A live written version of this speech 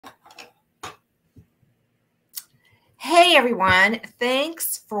Hey everyone,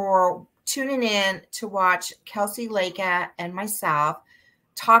 thanks for tuning in to watch Kelcie Leka and myself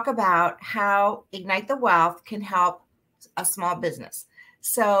talk about how Ignite the Wealth can help a small business.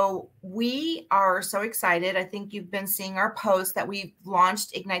 So we are so excited. I think you've been seeing our post that we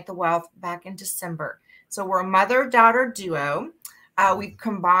launched Ignite the Wealth back in December. So we're a mother-daughter duo. We've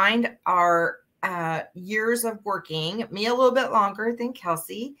combined our years of working, me a little bit longer than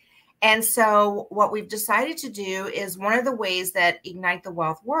Kelcie. And so what we've decided to do is one of the ways that Ignite the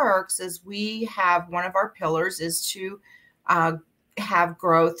Wealth works is we have one of our pillars is to have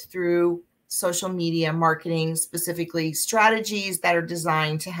growth through social media marketing, specifically strategies that are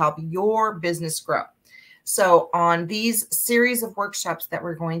designed to help your business grow. So on these series of workshops that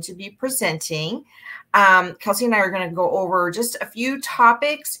we're going to be presenting, Kelcie and I are going to go over just a few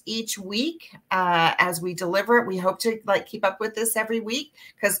topics each week as we deliver it. We hope to keep up with this every week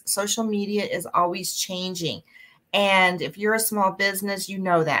because social media is always changing. And if you're a small business, you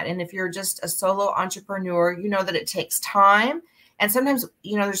know that. And if you're just a solo entrepreneur, you know that it takes time. And sometimes,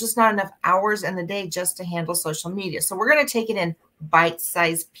 there's just not enough hours in the day just to handle social media. So we're going to take it in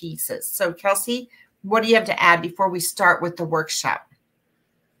bite-sized pieces. So Kelcie, what do you have to add before we start with the workshop?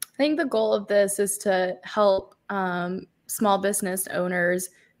 I think the goal of this is to help small business owners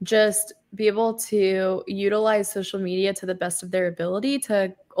just be able to utilize social media to the best of their ability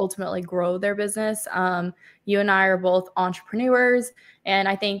to ultimately grow their business. You and I are both entrepreneurs, and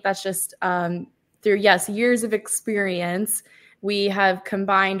I think that's just through, years of experience. We have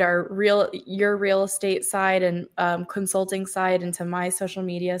combined your real estate side and consulting side into my social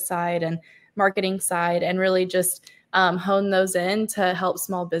media side and marketing side, and really just hone those in to help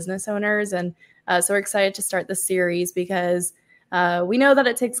small business owners. And so we're excited to start this series because we know that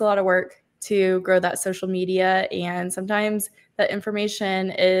it takes a lot of work to grow that social media, and sometimes that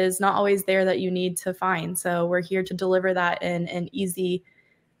information is not always there that you need to find. So we're here to deliver that in an easy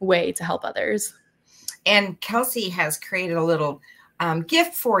way to help others. And Kelcie has created a little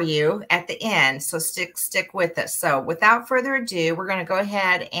gift for you at the end. So stick with us. So without further ado, we're going to go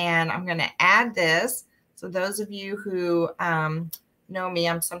ahead and I'm going to add this. So those of you who know me,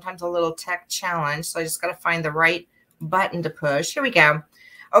 I'm sometimes a little tech challenged. So I just got to find the right button to push. Here we go.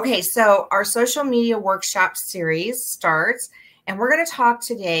 Okay, so our social media workshop series starts, and we're going to talk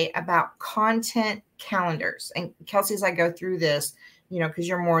today about content calendars. And Kelcie, as I go through this, because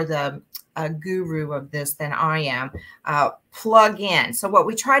you're more the guru of this than I am, plug in. So what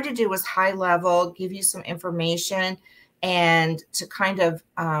we tried to do was high level, give you some information and to kind of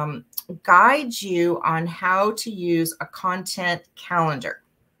guide you on how to use a content calendar.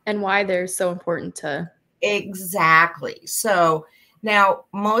 And why they're so important to. Exactly. So now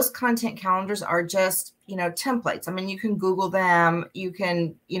most content calendars are just, templates. I mean, you can Google them. You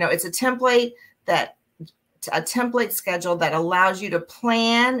can, it's a template schedule that allows you to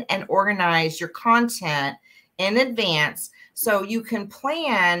plan and organize your content in advance. So you can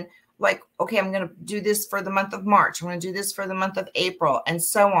plan like, okay, I'm going to do this for the month of March. I'm going to do this for the month of April and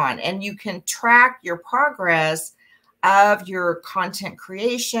so on. And you can track your progress of your content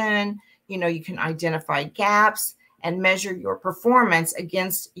creation. You can identify gaps and measure your performance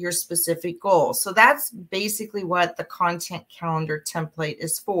against your specific goals. So that's basically what the content calendar template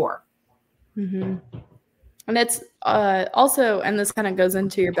is for. Mm-hmm. And it's also, and this kind of goes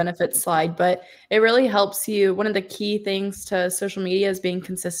into your benefits slide, but it really helps you. One of the key things to social media is being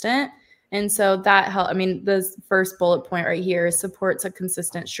consistent. And so that helps. I mean, the first bullet point right here is supports a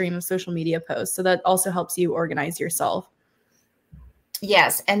consistent stream of social media posts. So that also helps you organize yourself.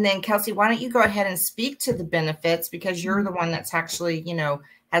 Yes. And then Kelcie, why don't you go ahead and speak to the benefits, because you're the one that's actually,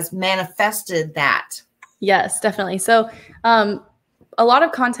 has manifested that. Yes, definitely. So, a lot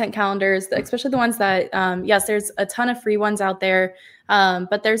of content calendars, especially the ones that, yes, there's a ton of free ones out there,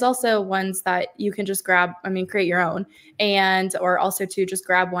 but there's also ones that you can just grab, create your own, or also to just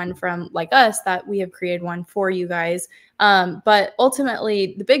grab one from like us that we have created one for you guys. But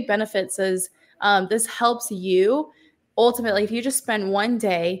ultimately, the big benefits is this helps you. Ultimately, if you just spend one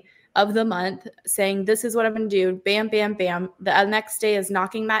day of the month saying, this is what I'm going to do, bam, bam, bam, the next day is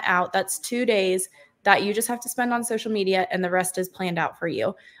knocking that out. That's 2 days that you just have to spend on social media, and the rest is planned out for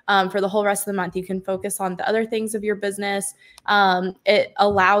you. For the whole rest of the month, you can focus on the other things of your business. It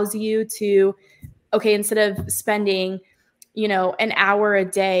allows you to, instead of spending, an hour a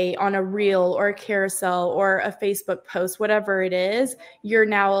day on a reel or a carousel or a Facebook post, whatever it is, you're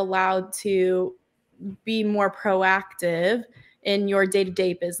now allowed to be more proactive in your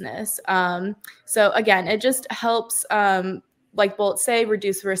day-to-day business. So again, it just helps, like bullets say,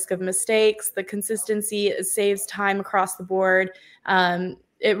 reduce risk of mistakes. The consistency, it saves time across the board.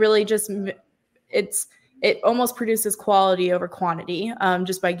 It really just, it's it almost produces quality over quantity,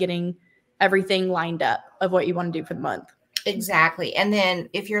 just by getting everything lined up of what you want to do for the month. Exactly. And then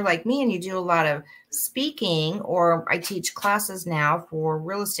if you're like me and you do a lot of speaking, or I teach classes now for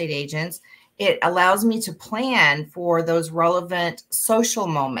real estate agents, it allows me to plan for those relevant social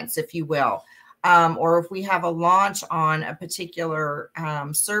moments, if you will. Or if we have a launch on a particular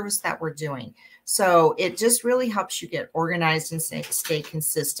service that we're doing. So it just really helps you get organized and stay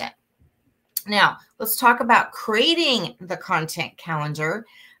consistent. Now, let's talk about creating the content calendar.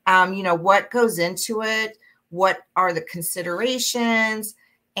 You know, what goes into it, what are the considerations,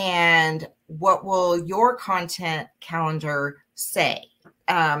 and what will your content calendar say?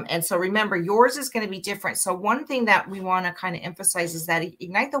 And so remember, yours is going to be different. So one thing that we want to kind of emphasize is that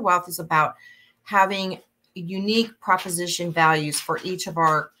Ignite the Wealth is about having unique proposition values for each of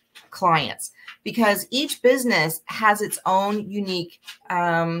our clients, because each business has its own unique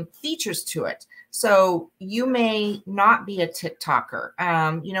features to it. So you may not be a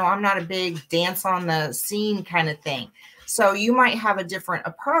TikToker. You know, I'm not a big dance on the scene kind of thing. So you might have a different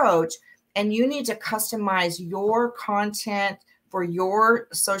approach, and you need to customize your content for your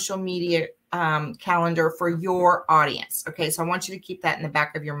social media calendar for your audience. Okay, so I want you to keep that in the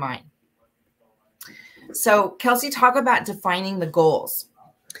back of your mind. So Kelcie, talk about defining the goals.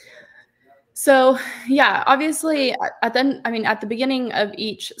 So yeah, obviously at the beginning of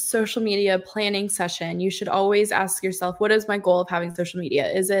each social media planning session, you should always ask yourself, what is my goal of having social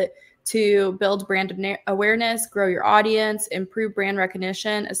media? Is it to build brand awareness, grow your audience, improve brand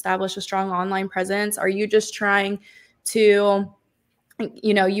recognition, establish a strong online presence? Are you just trying to,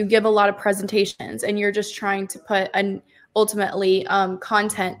 you know, you give a lot of presentations and you're just trying to put ultimately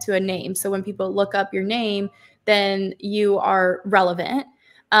content to a name. So when people look up your name, then you are relevant.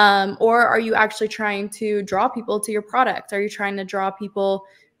 Or are you actually trying to draw people to your product? Are you trying to draw people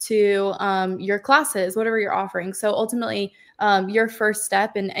to your classes, whatever you're offering? So ultimately, your first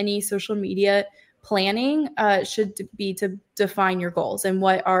step in any social media planning should be to define your goals, and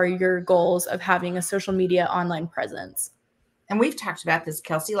what are your goals of having a social media online presence. And we've talked about this,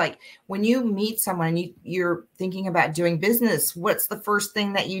 Kelcie, like when you meet someone and you're thinking about doing business, what's the first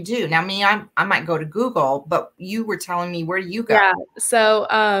thing that you do? Now, me, I might go to Google, but you were telling me, where do you go? Yeah. So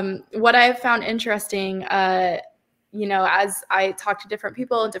what I've found interesting, you know, as I talk to different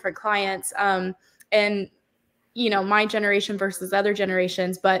people and different clients, and you know, my generation versus other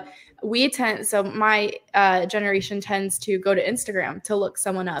generations, but so my generation tends to go to Instagram to look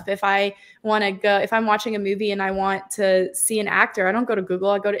someone up. If I'm watching a movie and I want to see an actor, I don't go to Google,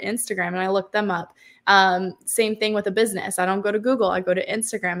 I go to Instagram and I look them up. Same thing with a business. I don't go to Google, I go to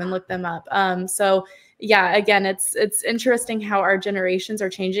Instagram and look them up. So yeah, again, it's interesting how our generations are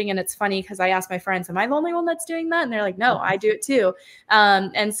changing. And it's funny because I ask my friends, am I the only one that's doing that? And they're like, no, I do it too.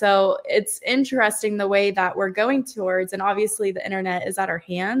 And so it's interesting the way that we're going towards, and obviously the internet is at our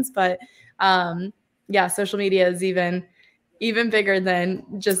hands, but yeah, social media is even bigger than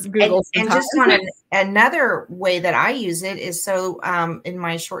just Google. And just on another way that I use it is, so in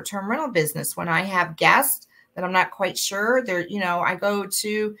my short-term rental business, when I have guests that I'm not quite sure, you know, I go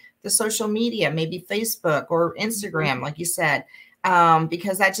to the social media, maybe Facebook or Instagram, like you said,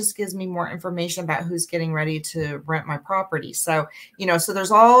 because that just gives me more information about who's getting ready to rent my property. So, you know, so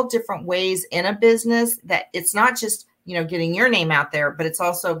there's all different ways in a business that it's not just, you know, getting your name out there, but it's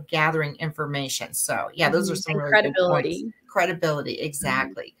also gathering information. So yeah, those are some really good points. Credibility.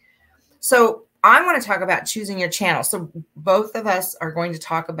 Exactly. So I want to talk about choosing your channel. So both of us are going to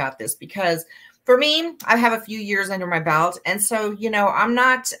talk about this, because for me, I have a few years under my belt. And so, you know, I'm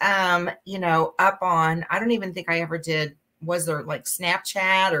not, you know, up on, I don't even think I ever did, was there like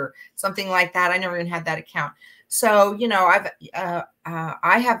Snapchat or something like that? I never even had that account. So, you know,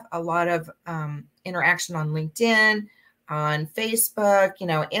 I have a lot of interaction on LinkedIn, on Facebook, you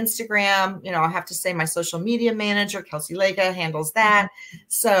know, Instagram. You know, I have to say my social media manager, Kelcie Leka, handles that.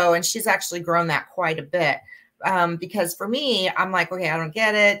 So, and she's actually grown that quite a bit. Because for me, I'm like, okay, I don't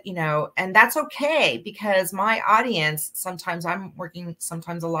get it, you know, and that's okay, because my audience, sometimes I'm working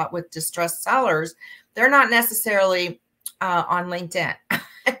sometimes a lot with distressed sellers. They're not necessarily on LinkedIn.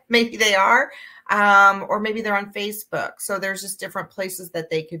 Maybe they are, or maybe they're on Facebook. So there's just different places that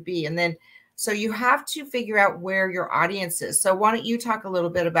they could be. And then, so you have to figure out where your audience is. So why don't you talk a little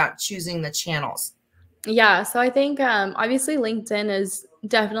bit about choosing the channels? Yeah. So I think obviously LinkedIn is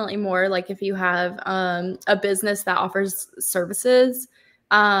definitely more like if you have a business that offers services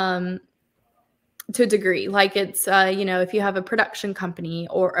to a degree, like it's, you know, if you have a production company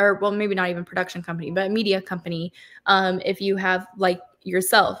or well, maybe not even production company, but a media company, if you have like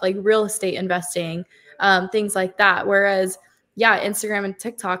yourself, like real estate investing, things like that. Whereas yeah, Instagram and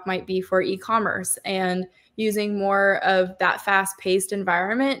TikTok might be for e-commerce, and using more of that fast-paced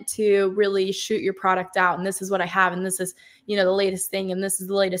environment to really shoot your product out. And this is what I have, and this is, you know, the latest thing, and this is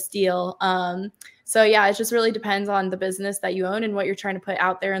the latest deal. So yeah, it just really depends on the business that you own and what you're trying to put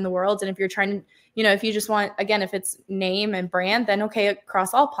out there in the world. And if you're trying to, you know, if you just want, again, if it's name and brand, then okay,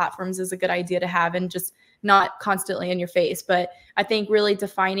 across all platforms is a good idea to have, and just not constantly in your face. But I think really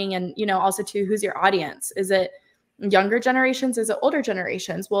defining, and, you know, also too, who's your audience? Is it younger generations? Is it older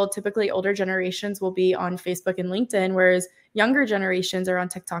generations? Well, typically older generations will be on Facebook and LinkedIn, whereas younger generations are on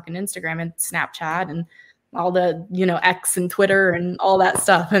TikTok and Instagram and Snapchat and all the, you know, X and Twitter and all that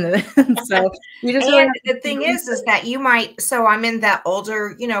stuff. And so you just really the thing is that you might, so I'm in that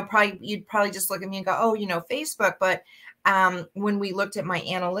older, you know, you'd probably just look at me and go, oh, you know, Facebook. But when we looked at my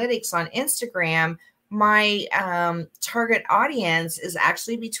analytics on Instagram, my target audience is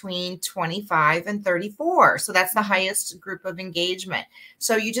actually between 25 and 34. So that's the highest group of engagement.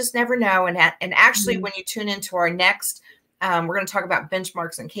 So you just never know. And actually, when you tune into our next, we're going to talk about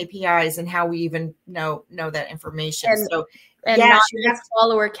benchmarks and KPIs and how we even know that information. And yeah, not just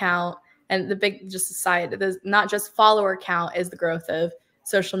follower count. And the big, just aside, there's not just follower count is the growth of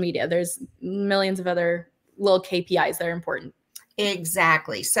social media. There's millions of other little KPIs that are important.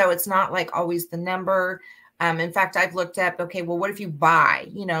 Exactly. So it's not like always the number. In fact, I've looked up, okay, well, what if you buy,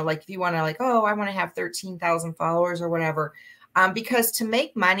 you know, like if you want to like, oh, I want to have 13,000 followers or whatever, because to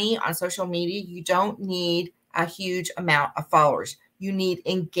make money on social media, you don't need a huge amount of followers. You need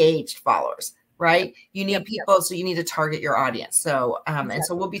engaged followers, right? You need people. So you need to target your audience. So, and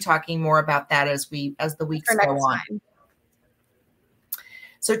so we'll be talking more about that as the weeks go on.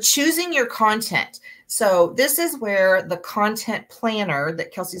 So choosing your content. So this is where the content planner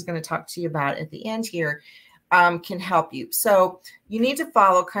that Kelcie's going to talk to you about at the end here can help you. So you need to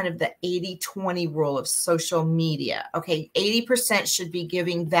follow kind of the 80-20 rule of social media. Okay, 80% should be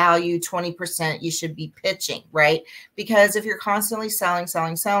giving value, 20% you should be pitching, right? Because if you're constantly selling,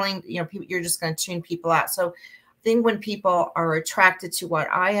 you know, you're just going to tune people out. So I think when people are attracted to what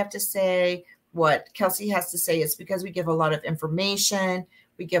I have to say, what Kelcie has to say, is because we give a lot of information.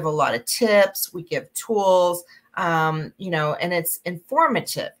 We give a lot of tips, we give tools, you know, and it's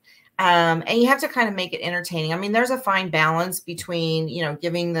informative. And you have to kind of make it entertaining. I mean, there's a fine balance between, you know,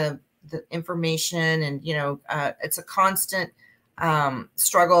 giving the information and, you know, it's a constant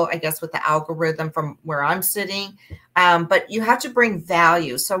struggle, I guess, with the algorithm from where I'm sitting. But you have to bring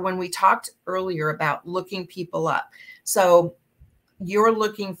value. So when we talked earlier about looking people up, so you're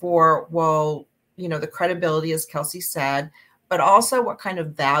looking for, well, you know, the credibility, as Kelcie said, but also what kind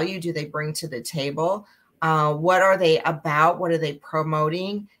of value do they bring to the table? What are they about? What are they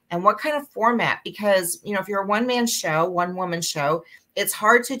promoting? And what kind of format? Because, you know, if you're a one-man show, one-woman show, it's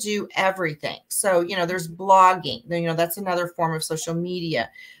hard to do everything. So, you know, there's blogging, you know, that's another form of social media.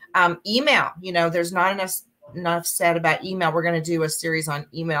 Email, you know, there's not enough said about email. We're going to do a series on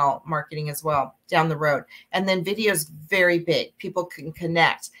email marketing as well down the road. And then video is very big. People can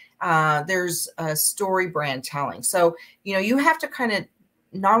connect. There's a story brand telling. So, you know, you have to kind of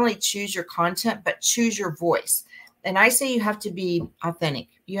not only choose your content, but choose your voice. And I say you have to be authentic.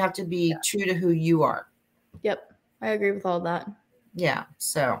 You have to be true to who you are. Yep. I agree with all of that. Yeah.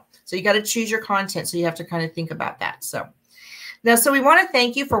 So you got to choose your content. So you have to kind of think about that. So now, so we want to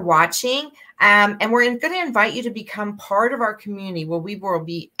thank you for watching. And we're going to invite you to become part of our community where we will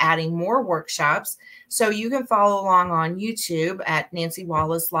be adding more workshops. So you can follow along on YouTube at Nancy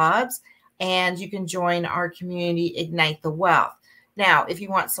Wallace Labs, and you can join our community, Ignite the Wealth. Now, if you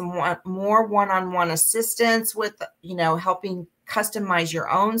want some more one-on-one assistance with, you know, helping customize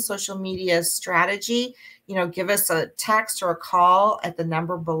your own social media strategy, you know, give us a text or a call at the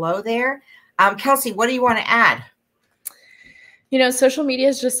number below there. Kelcie, what do you want to add? You know, social media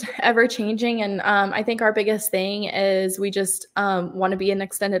is just ever changing. And I think our biggest thing is we just want to be an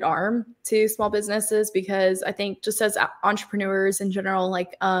extended arm to small businesses, because I think just as entrepreneurs in general,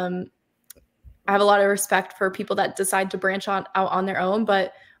 like I have a lot of respect for people that decide to branch out on their own,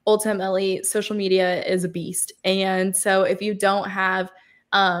 but ultimately social media is a beast. And so if you don't have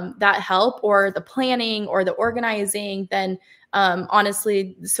that help or the planning or the organizing, then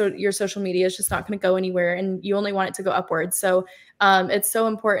honestly, so your social media is just not going to go anywhere, and you only want it to go upwards. So it's so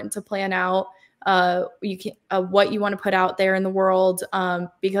important to plan out what you want to put out there in the world,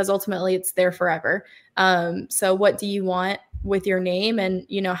 because ultimately it's there forever. So what do you want with your name, and,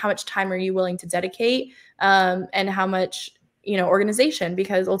 you know, how much time are you willing to dedicate, and how much, you know, organization,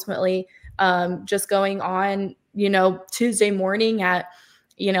 because ultimately just going on, you know, Tuesday morning at,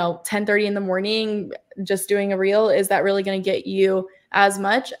 you know, 10:30 in the morning, just doing a reel, is that really going to get you as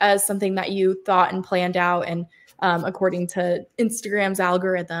much as something that you thought and planned out and according to Instagram's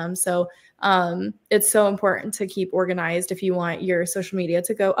algorithm. So it's so important to keep organized if you want your social media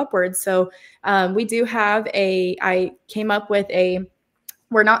to go upwards. So we do have I came up with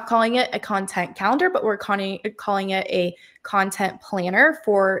we're not calling it a content calendar, but we're calling it a content planner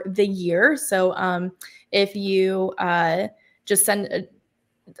for the year. So if you just send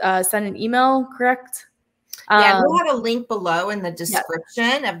an email, correct? Yeah, we'll have a link below in the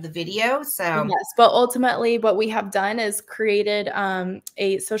description of the video. So yes, but ultimately what we have done is created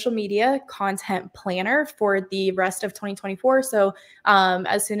a social media content planner for the rest of 2024. So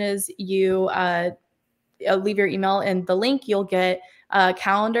as soon as you leave your email in the link, you'll get a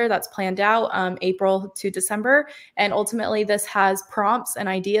calendar that's planned out April to December. And ultimately, this has prompts and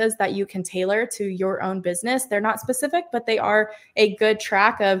ideas that you can tailor to your own business. They're not specific, but they are a good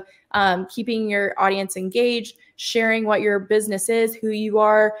track of keeping your audience engaged, sharing what your business is, who you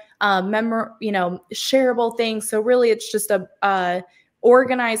are, shareable things. So really, it's just a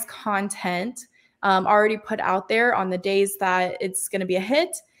organized content already put out there on the days that it's going to be a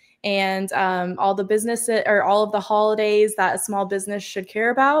hit. And all the businesses or all of the holidays that a small business should care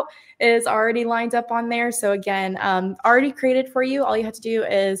about is already lined up on there. So again, already created for you. All you have to do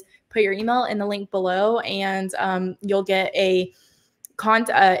is put your email in the link below, and you'll get a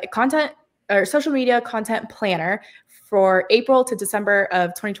content or social media content planner for April to December of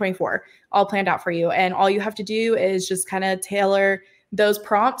 2024, all planned out for you. And all you have to do is just kind of tailor those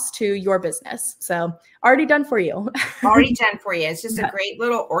prompts to your business. So already done for you. Already done for you. It's just a great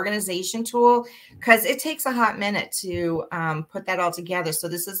little organization tool, because it takes a hot minute to put that all together. So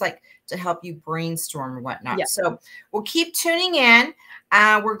this is like to help you brainstorm and whatnot. Yeah. So we'll keep tuning in.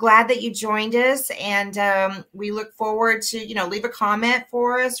 We're glad that you joined us, and we look forward to, leave a comment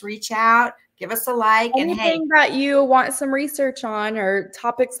for us, reach out, give us a like. Anything that you want some research on or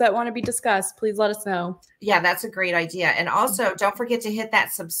topics that want to be discussed, please let us know. Yeah, that's a great idea. And also, don't forget to hit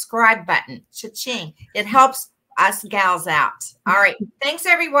that subscribe button. Cha-ching. It helps us gals out. All right. Thanks,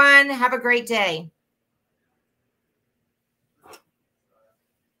 everyone. Have a great day.